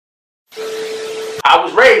I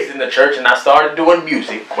was raised in the church and I started doing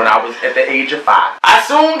music when I was at the age of 5. I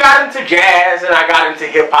soon got into jazz and I got into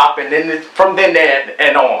hip hop, and then from then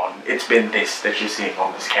and on, it's been this that you're seeing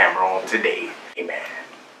on this camera on today. Amen.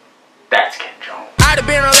 That's Ken Jones. I'd have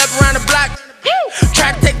been all up around the block,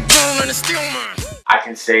 tried to take the drone and the steel man. I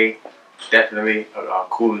can say definitely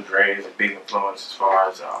Cool and Dre is a big influence as far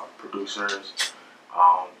as producers.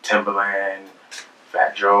 Timbaland,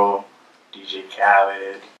 Fat Joe, DJ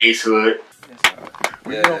Khaled, Ace Hood.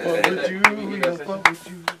 We gon' fuck with you, we gon' fuck with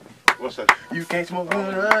you. What's that? You can't smoke with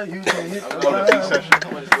us, you can't hit the On the T session.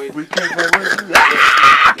 We can't fuck with you.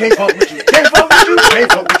 Can't fuck with you, can't fuck with you,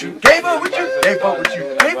 can't fuck with you, can't fuck with you, can't fuck with you,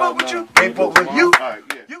 can't fuck with you, can't fuck with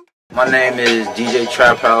you. My name is DJ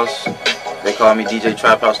Trap House. They call me DJ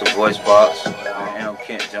Trap House, the voice box. I am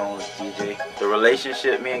Kent Jones, DJ. The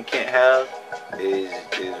relationship me and Kent have is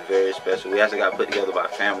very special. We actually got put together by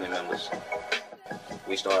family members.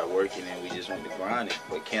 We started working and we just went to grinding,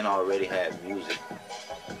 but Ken already had music.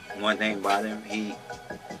 One thing about him, he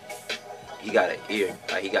got an ear.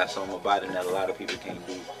 Like, he got something about him that a lot of people can't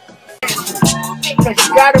do. Cause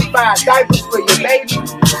you gotta buy diapers for your baby.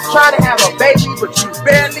 Trying to have a baby, but you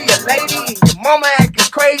barely a lady. And your mama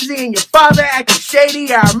acting crazy and your father acting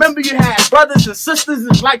shady. I remember you had brothers and sisters,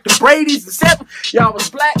 it's like the Brady's. Except y'all was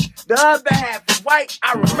black, the other half was white.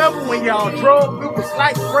 I remember when y'all drove, it was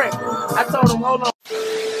like brick. I told them, hold on.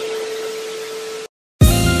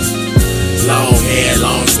 Long hair,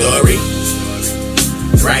 long story.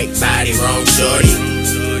 Right body, wrong shorty.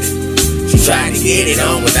 She tried to get it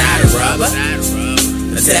on without a rubber.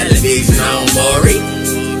 The television on Maury.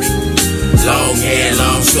 Long hair,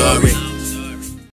 long story.